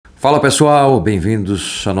Fala pessoal,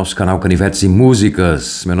 bem-vindos ao nosso canal Canivetes e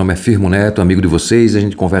Músicas. Meu nome é Firmo Neto, amigo de vocês. A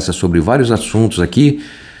gente conversa sobre vários assuntos aqui,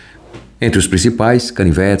 entre os principais,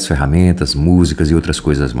 canivetes, ferramentas, músicas e outras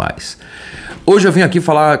coisas mais. Hoje eu vim aqui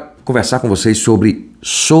conversar com vocês sobre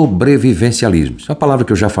sobrevivencialismo. Isso é uma palavra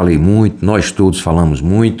que eu já falei muito, nós todos falamos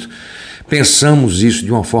muito, pensamos isso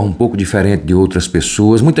de uma forma um pouco diferente de outras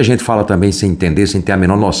pessoas. Muita gente fala também sem entender, sem ter a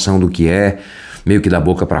menor noção do que é, meio que da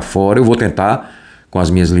boca para fora. Eu vou tentar, com as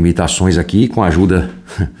minhas limitações aqui, com a ajuda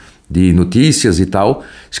de notícias e tal,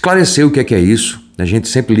 esclarecer o que é isso. A gente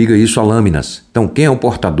sempre liga isso a lâminas. Então, quem é um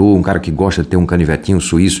portador, um cara que gosta de ter um canivetinho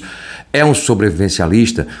suíço, é um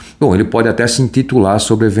sobrevivencialista? Bom, ele pode até se intitular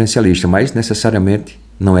sobrevivencialista, mas necessariamente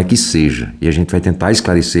não é que seja. E a gente vai tentar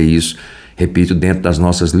esclarecer isso, repito, dentro das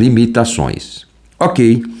nossas limitações.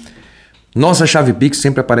 Ok. Nossa chave Pix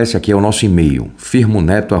sempre aparece aqui, é o nosso e-mail,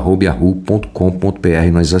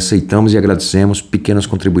 firmoneto@yahoo.com.br. Nós aceitamos e agradecemos pequenas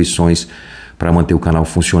contribuições para manter o canal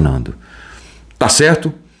funcionando. Tá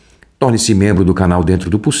certo? Torne-se membro do canal dentro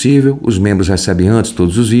do possível. Os membros recebem antes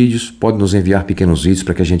todos os vídeos. Pode nos enviar pequenos vídeos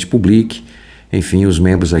para que a gente publique. Enfim, os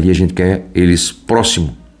membros aí a gente quer eles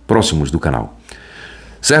próximos do canal.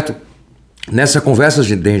 Certo? Nessa conversa,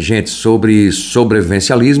 gente, sobre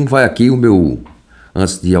sobrevivencialismo, vai aqui o meu...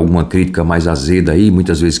 Antes de alguma crítica mais azeda aí,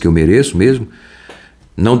 muitas vezes que eu mereço mesmo,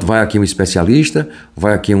 não vai aqui um especialista,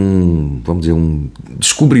 vai aqui vamos dizer, um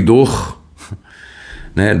descobridor,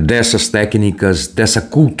 né, dessas técnicas, dessa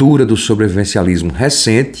cultura do sobrevivencialismo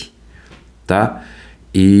recente, tá?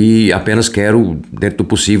 E apenas quero, dentro do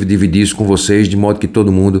possível, dividir isso com vocês, de modo que todo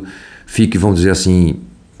mundo fique, vamos dizer assim,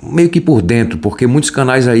 meio que por dentro, porque muitos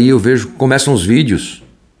canais aí eu vejo, começam os vídeos,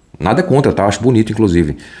 nada contra, tá? Acho bonito,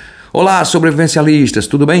 inclusive. Olá, sobrevivencialistas,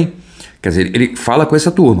 tudo bem? Quer dizer, ele fala com essa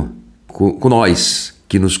turma, com nós,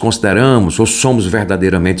 que nos consideramos ou somos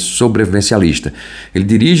verdadeiramente sobrevivencialistas. Ele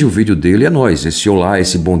dirige o vídeo dele a nós, esse olá,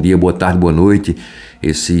 esse bom dia, boa tarde, boa noite,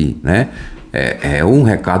 esse, né, é um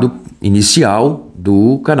recado inicial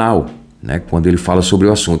do canal, né, quando ele fala sobre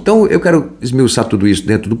o assunto. Então eu quero esmiuçar tudo isso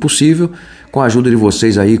dentro do possível, com a ajuda de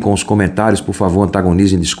vocês aí, com os comentários, por favor,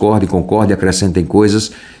 antagonizem, discordem, concordem, acrescentem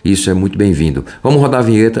coisas, isso é muito bem-vindo. Vamos rodar a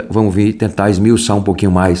vinheta, vamos vir tentar esmiuçar um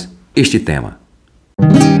pouquinho mais este tema.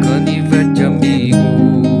 Canivete amigo,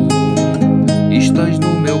 estás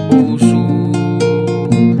no meu bolso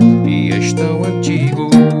e és tão antigo.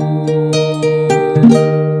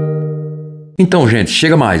 Então, gente,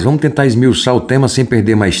 chega mais, vamos tentar esmiuçar o tema sem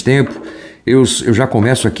perder mais tempo. Eu já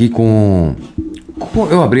começo aqui com...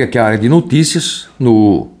 Eu abri aqui a área de notícias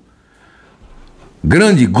no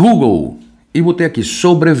grande Google e botei aqui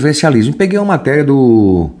sobrevivencialismo. Peguei uma matéria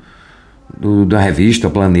da revista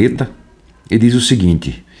Planeta e diz o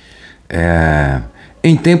seguinte: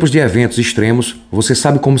 em tempos de eventos extremos, você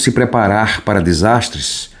sabe como se preparar para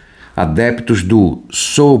desastres? Adeptos do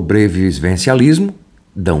sobrevivencialismo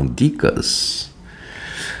dão dicas.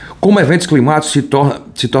 Com os eventos climáticos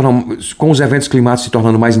se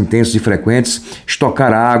tornando mais intensos e frequentes,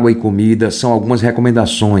 estocar água e comida são algumas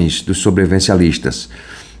recomendações dos sobrevivencialistas,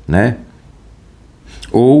 né?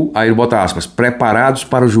 Ou, aí ele bota aspas, preparados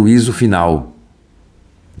para o juízo final.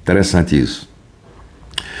 Interessante isso.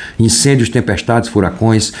 Incêndios, tempestades,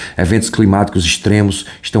 furacões, eventos climáticos extremos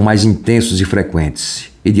estão mais intensos e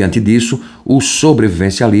frequentes. E diante disso, o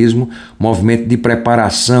sobrevivencialismo, movimento de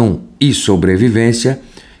preparação e sobrevivência,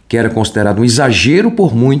 que era considerado um exagero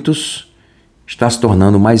por muitos, está se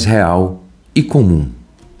tornando mais real e comum.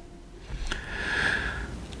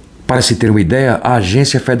 Para se ter uma ideia, a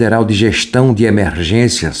Agência Federal de Gestão de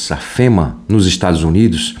Emergências, a FEMA, nos Estados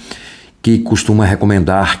Unidos, que costuma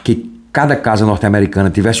recomendar que cada casa norte-americana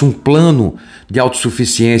tivesse um plano de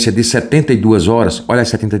autossuficiência de 72 horas, olha as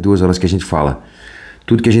 72 horas que a gente fala.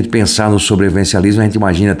 Tudo que a gente pensar no sobrevivencialismo, a gente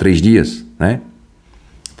imagina 3 dias, né?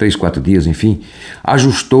 3, 4 dias, enfim,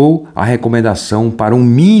 ajustou a recomendação para um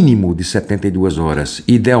mínimo de 72 horas,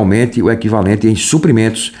 idealmente o equivalente em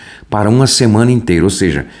suprimentos para uma semana inteira. Ou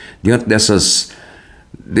seja, diante desses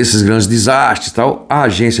grandes desastres, tal, a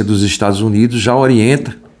agência dos Estados Unidos já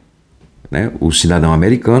orienta, né, o cidadão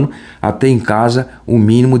americano a ter em casa o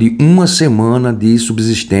mínimo de uma semana de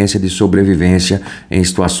subsistência, de sobrevivência em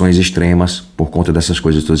situações extremas, por conta dessas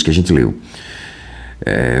coisas todas que a gente leu.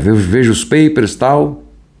 Vejo os papers e tal,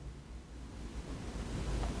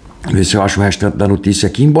 ver se eu acho o restante da notícia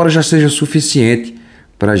aqui, embora já seja suficiente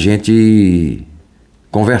para a gente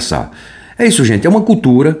conversar. É isso, gente, é uma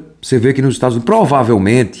cultura. Você vê que nos Estados Unidos,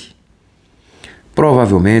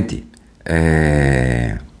 provavelmente,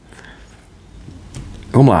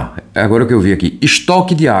 vamos lá, agora o que eu vi aqui,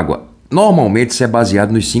 estoque de água. Normalmente isso é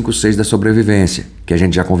baseado nos 5 Cs da sobrevivência, que a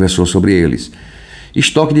gente já conversou sobre eles.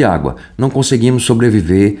 Estoque de água. Não conseguimos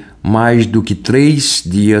sobreviver mais do que 3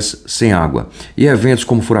 dias sem água. E eventos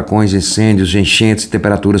como furacões, incêndios, enchentes e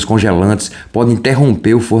temperaturas congelantes podem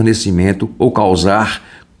interromper o fornecimento ou causar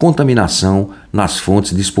contaminação nas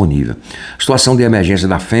fontes disponíveis. A situação de emergência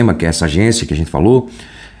da FEMA, que é essa agência que a gente falou,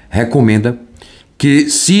 recomenda que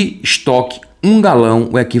se estoque 1 galão,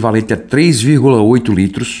 o equivalente a 3,8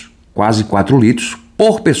 litros, quase 4 litros,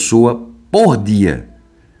 por pessoa por dia.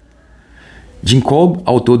 Jim Kolb,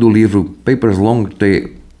 autor do livro Papers Long,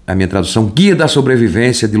 a minha tradução, Guia da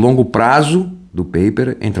Sobrevivência de Longo Prazo, do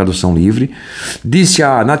paper, em tradução livre, disse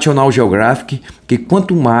à National Geographic que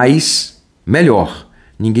quanto mais, melhor.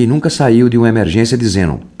 Ninguém nunca saiu de uma emergência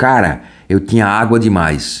dizendo, cara, eu tinha água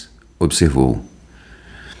demais, observou.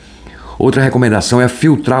 Outra recomendação é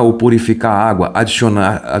filtrar ou purificar a água,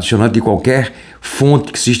 adicionando de qualquer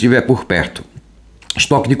fonte que se estiver por perto.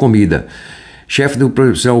 Estoque de comida. Chefe do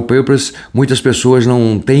Preparados, Papers, muitas pessoas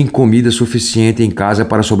não têm comida suficiente em casa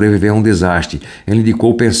para sobreviver a um desastre. Ele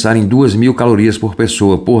indicou pensar em 2.000 calorias por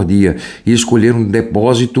pessoa por dia e escolher um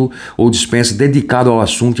depósito ou despensa dedicado ao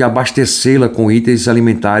assunto e abastecê-la com itens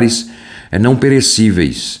alimentares não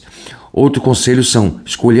perecíveis. Outro conselho são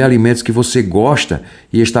escolher alimentos que você gosta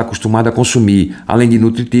e está acostumado a consumir, além de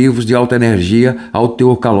nutritivos, de alta energia, alto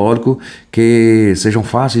teor calórico, que sejam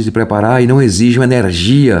fáceis de preparar e não exijam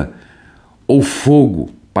energia ou fogo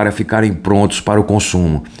para ficarem prontos para o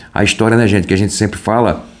consumo. A história, né, gente, que a gente sempre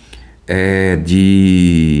fala é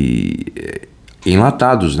de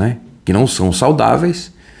enlatados, né, que não são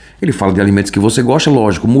saudáveis. Ele fala de alimentos que você gosta,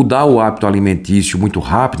 lógico, mudar o hábito alimentício muito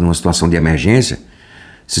rápido numa situação de emergência,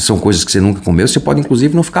 se são coisas que você nunca comeu, você pode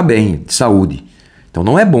inclusive não ficar bem, de saúde. Então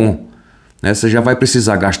não é bom, né? Você já vai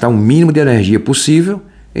precisar gastar o mínimo de energia possível,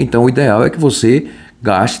 então o ideal é que você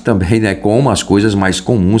gaste também, né, com as coisas mais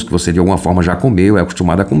comuns que você de alguma forma já comeu, é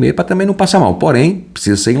acostumado a comer, para também não passar mal. Porém,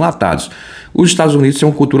 precisa ser enlatados. Os Estados Unidos têm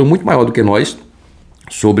uma cultura muito maior do que nós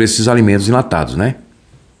sobre esses alimentos enlatados, né?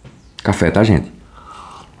 Café, tá, gente?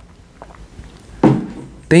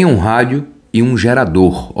 Tem um rádio e um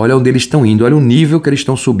gerador. Olha onde eles estão indo, olha o nível que eles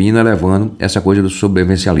estão subindo, elevando essa coisa do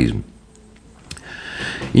sobrevivencialismo.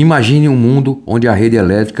 Imagine um mundo onde a rede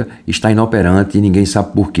elétrica está inoperante e ninguém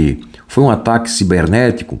sabe por quê. Foi um ataque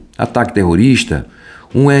cibernético, ataque terrorista,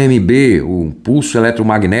 um EMB, um pulso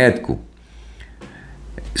eletromagnético?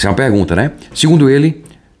 Isso é uma pergunta, né? Segundo ele,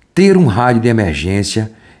 ter um rádio de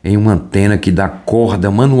emergência em uma antena que dá corda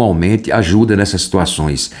manualmente ajuda nessas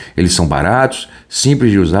situações. Eles são baratos,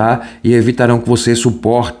 simples de usar e evitarão que você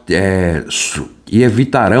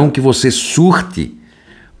surte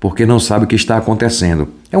porque não sabe o que está acontecendo.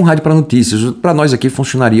 É um rádio para notícias. Para nós aqui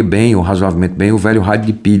funcionaria bem, ou razoavelmente bem, o velho rádio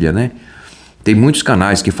de pilha, né? Tem muitos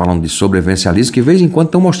canais que falam de sobrevivencialismo que de vez em quando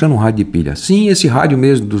estão mostrando um rádio de pilha. Sim, esse rádio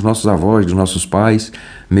mesmo dos nossos avós, dos nossos pais,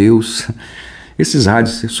 meus. Esses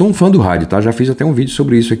rádios, eu sou um fã do rádio, tá? Já fiz até um vídeo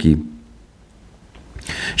sobre isso aqui.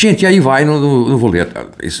 Gente, e aí vai, não vou ler,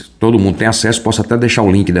 todo mundo tem acesso, posso até deixar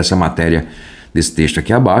o link dessa matéria, desse texto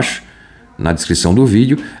aqui abaixo, na descrição do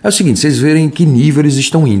vídeo. É o seguinte, vocês verem em que nível eles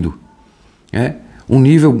estão indo. Um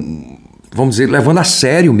nível, vamos dizer, levando a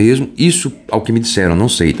sério mesmo, isso ao que me disseram, não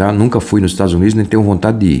sei, tá? Nunca fui nos Estados Unidos, nem tenho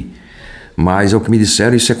vontade de ir. Mas ao que me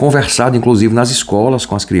disseram, isso é conversado inclusive nas escolas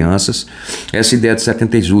com as crianças. Essa ideia de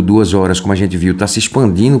 72 horas, como a gente viu, está se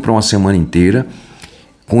expandindo para uma semana inteira,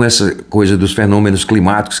 com essa coisa dos fenômenos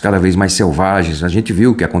climáticos cada vez mais selvagens. A gente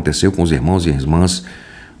viu o que aconteceu com os irmãos e irmãs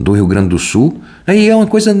do Rio Grande do Sul. Aí é uma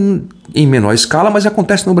coisa em menor escala, mas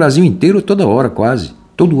acontece no Brasil inteiro toda hora quase.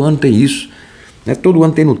 Todo ano tem isso. Né? Todo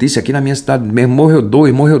ano tem notícia aqui na minha cidade mesmo. Morreu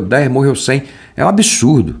 2, morreu 10, morreu 100. É um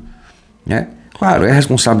absurdo. Né? Claro, é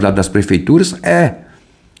responsabilidade das prefeituras? É.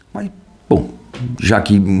 Mas, bom, já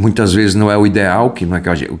que muitas vezes não é o ideal, que não é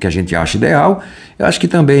o que a gente acha ideal, eu acho que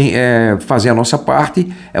também fazer a nossa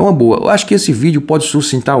parte é uma boa. Eu acho que esse vídeo pode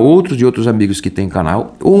suscitar outros de outros amigos que têm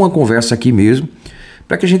canal, ou uma conversa aqui mesmo,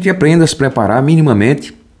 para que a gente aprenda a se preparar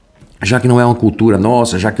minimamente, já que não é uma cultura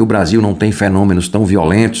nossa, já que o Brasil não tem fenômenos tão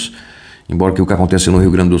violentos, embora que o que aconteceu no Rio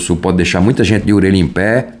Grande do Sul pode deixar muita gente de orelha em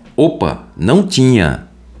pé. Opa, não tinha,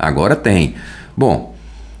 agora tem. Bom,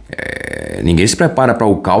 ninguém se prepara para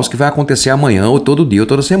o caos que vai acontecer amanhã, ou todo dia, ou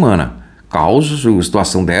toda semana. Caos, uma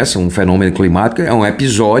situação dessa, um fenômeno climático, é um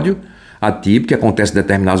episódio atípico que acontece em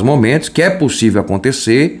determinados momentos, que é possível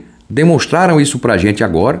acontecer. Demonstraram isso para a gente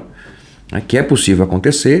agora, né, que é possível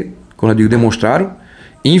acontecer. Quando eu digo demonstraram,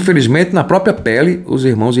 infelizmente na própria pele, os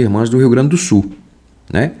irmãos e irmãs do Rio Grande do Sul.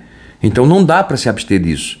 Né? Então não dá para se abster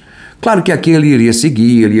disso. Claro que aqui ele iria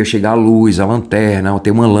seguir, ele ia chegar à luz, à lanterna, ter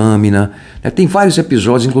uma lâmina. Né? Tem vários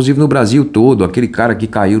episódios, inclusive no Brasil todo, aquele cara que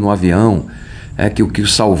caiu no avião, é que o que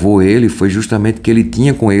salvou ele foi justamente que ele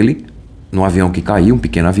tinha com ele, no avião que caiu, um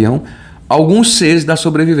pequeno avião, alguns seres da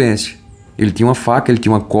sobrevivência. Ele tinha uma faca, ele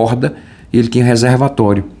tinha uma corda e ele tinha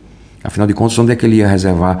reservatório. Afinal de contas, onde é que ele ia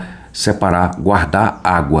reservar, separar, guardar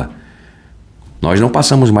água? Nós não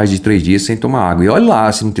passamos mais de 3 dias sem tomar água. E olha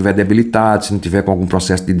lá, se não tiver debilitado, se não tiver com algum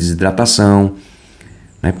processo de desidratação,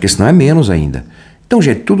 né? Porque senão é menos ainda. Então,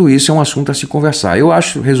 gente, tudo isso é um assunto a se conversar. Eu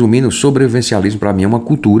acho, resumindo, o sobrevivencialismo para mim é uma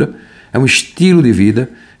cultura, é um estilo de vida,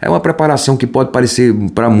 é uma preparação que pode parecer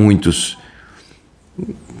para muitos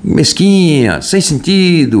mesquinha, sem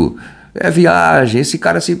sentido, é viagem, esse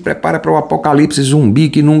cara se prepara para o apocalipse zumbi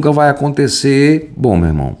que nunca vai acontecer. Bom, meu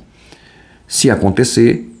irmão, se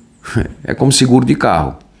acontecer, é como seguro de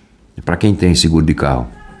carro. Para quem tem seguro de carro,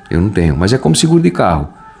 eu não tenho, mas é como seguro de carro.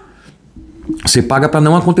 Você paga para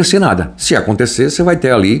não acontecer nada. Se acontecer, você vai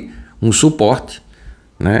ter ali um suporte,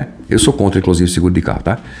 né? Eu sou contra, inclusive, seguro de carro,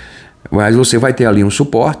 tá? Mas você vai ter ali um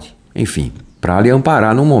suporte, enfim, para lhe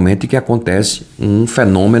amparar no momento em que acontece um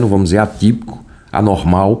fenômeno, vamos dizer, atípico,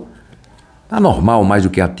 anormal. Anormal mais do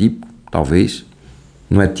que atípico, talvez.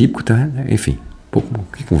 Não é típico, tá? Enfim,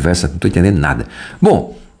 que conversa, não estou entendendo nada.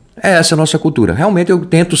 Bom, essa é a nossa cultura. Realmente eu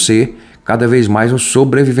tento ser cada vez mais um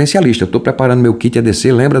sobrevivencialista. Eu estou preparando meu kit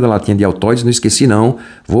ADC, lembra da latinha de Altoides? Não esqueci não.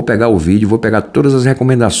 Vou pegar o vídeo, vou pegar todas as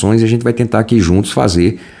recomendações e a gente vai tentar aqui juntos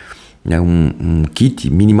fazer, né, um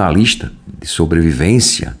kit minimalista de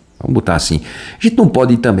sobrevivência. Vamos botar assim. A gente não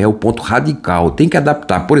pode ir também ao ponto radical, tem que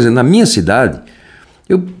adaptar. Por exemplo, na minha cidade,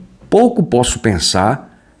 eu pouco posso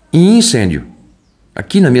pensar em incêndio.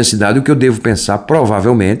 Aqui na minha cidade, o que eu devo pensar,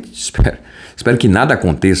 provavelmente, espero que nada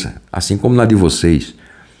aconteça, assim como na de vocês,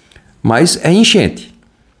 mas é enchente.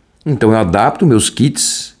 Então eu adapto meus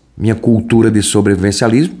kits, minha cultura de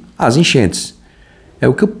sobrevivencialismo às enchentes. É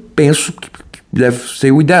o que eu penso que deve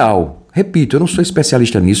ser o ideal. Repito, eu não sou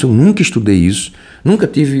especialista nisso, eu nunca estudei isso, nunca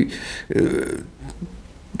tive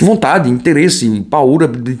vontade, interesse, paura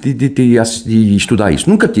de estudar isso.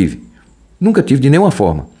 Nunca tive. Nunca tive de nenhuma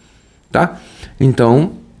forma. Tá?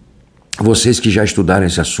 Então, vocês que já estudaram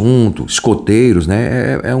esse assunto, escoteiros,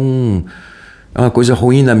 né? É uma coisa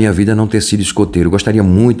ruim na minha vida não ter sido escoteiro. Eu gostaria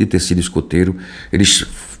muito de ter sido escoteiro. Eles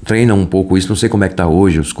treinam um pouco isso, não sei como é que está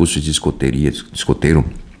hoje os cursos de escoteiro, não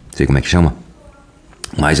sei como é que chama.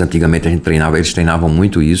 Mas antigamente a gente treinava, eles treinavam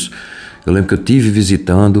muito isso. Eu lembro que eu tive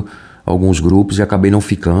visitando alguns grupos e acabei não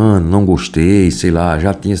ficando, não gostei, sei lá,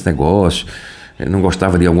 já tinha esse negócio, não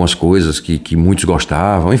gostava de algumas coisas que muitos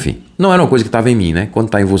gostavam, enfim. Não era uma coisa que estava em mim, né? Quando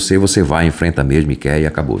está em você, você vai, enfrenta mesmo e quer e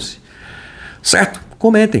acabou-se. Certo?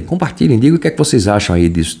 Comentem, compartilhem, digam o que é que vocês acham aí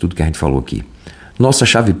disso tudo que a gente falou aqui. Nossa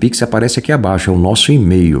chave Pix aparece aqui abaixo, é o nosso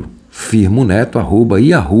e-mail,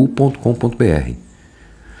 firmoneto@yahoo.com.br.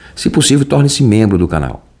 Se possível, torne-se membro do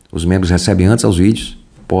canal. Os membros recebem antes aos vídeos,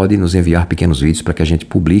 podem nos enviar pequenos vídeos para que a gente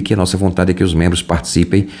publique. A nossa vontade é que os membros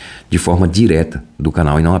participem de forma direta do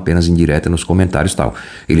canal e não apenas indireta nos comentários e tal.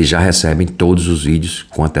 Eles já recebem todos os vídeos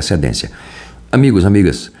com antecedência. Amigos,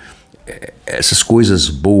 amigas, essas coisas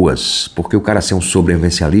boas, porque o cara ser um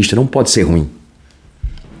sobrevivencialista não pode ser ruim.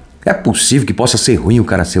 É possível que possa ser ruim o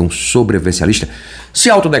cara ser um sobrevivencialista?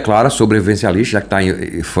 Se autodeclara sobrevivencialista, já que está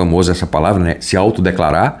famosa essa palavra, né? Se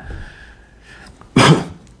autodeclarar.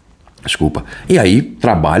 Desculpa. E aí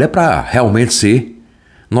trabalha para realmente ser.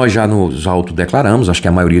 Nós já nos autodeclaramos, acho que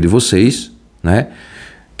a maioria de vocês, né?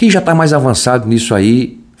 Quem já está mais avançado nisso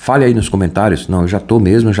aí, fale aí nos comentários. Não, eu já estou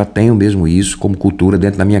mesmo, eu já tenho mesmo isso como cultura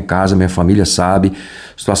dentro da minha casa, minha família sabe.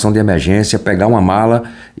 Situação de emergência, pegar uma mala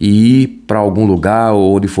e ir para algum lugar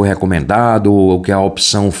onde for recomendado ou que a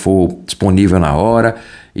opção for disponível na hora,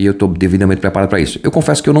 e eu estou devidamente preparado para isso. Eu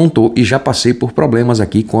confesso que eu não estou e já passei por problemas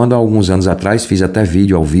aqui quando há alguns anos atrás, fiz até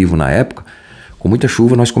vídeo ao vivo na época, com muita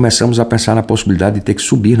chuva nós começamos a pensar na possibilidade de ter que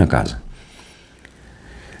subir na casa.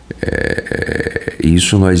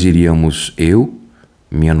 Isso nós iríamos, eu,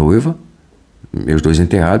 minha noiva, meus 2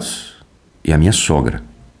 enteados e a minha sogra,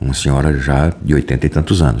 uma senhora já de 80 e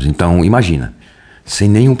tantos anos. Então, imagina, sem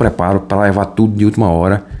nenhum preparo para levar tudo de última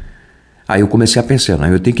hora. Aí eu comecei a pensar, não,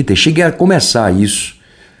 eu tenho que ter. Cheguei a começar isso,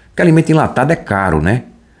 porque alimento enlatado é caro, né?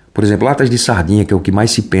 Por exemplo, latas de sardinha, que é o que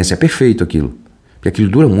mais se pensa, é perfeito aquilo. Porque aquilo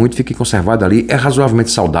dura muito, fica conservado ali, é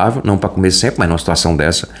razoavelmente saudável, não para comer sempre, mas numa situação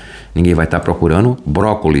dessa, ninguém vai estar procurando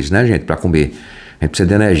brócolis, né, gente, para comer. A gente precisa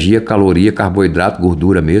de energia, caloria, carboidrato,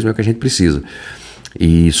 gordura mesmo, é o que a gente precisa.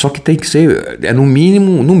 E só que tem que ser, no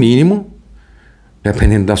mínimo,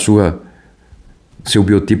 dependendo da seu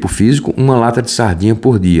biotipo físico, uma lata de sardinha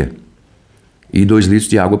por dia. E 2 litros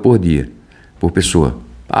de água por dia, por pessoa.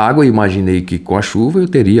 A água, eu imaginei que com a chuva eu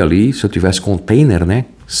teria ali, se eu tivesse container, né?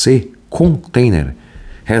 Container,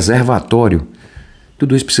 reservatório.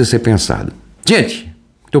 Tudo isso precisa ser pensado. Gente,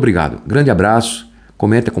 muito obrigado. Grande abraço.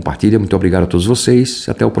 Comenta, compartilha. Muito obrigado a todos vocês.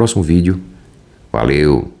 Até o próximo vídeo.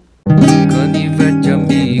 Valeu!